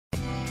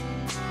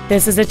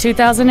This is a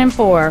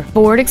 2004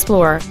 Ford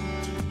Explorer.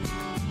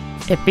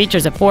 It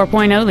features a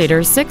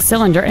 4.0-liter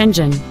six-cylinder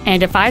engine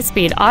and a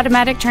 5-speed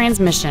automatic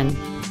transmission.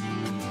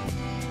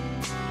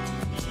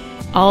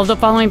 All of the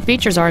following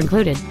features are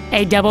included: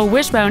 a double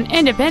wishbone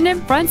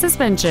independent front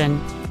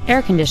suspension,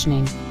 air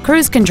conditioning,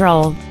 cruise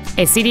control,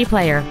 a CD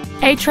player,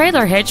 a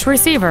trailer hitch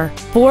receiver,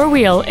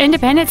 4-wheel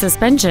independent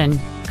suspension,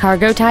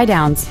 cargo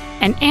tie-downs,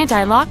 an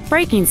anti-lock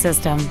braking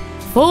system,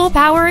 full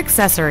power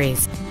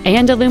accessories,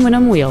 and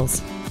aluminum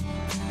wheels.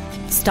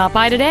 Stop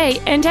by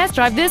today and test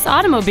drive this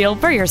automobile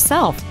for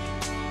yourself.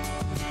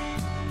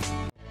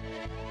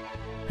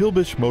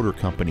 Hilbish Motor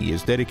Company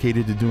is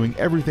dedicated to doing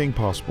everything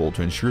possible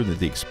to ensure that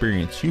the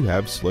experience you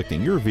have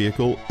selecting your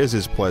vehicle is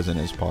as pleasant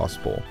as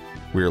possible.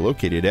 We are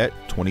located at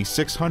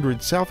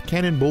 2600 South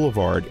Cannon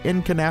Boulevard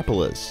in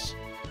Kannapolis.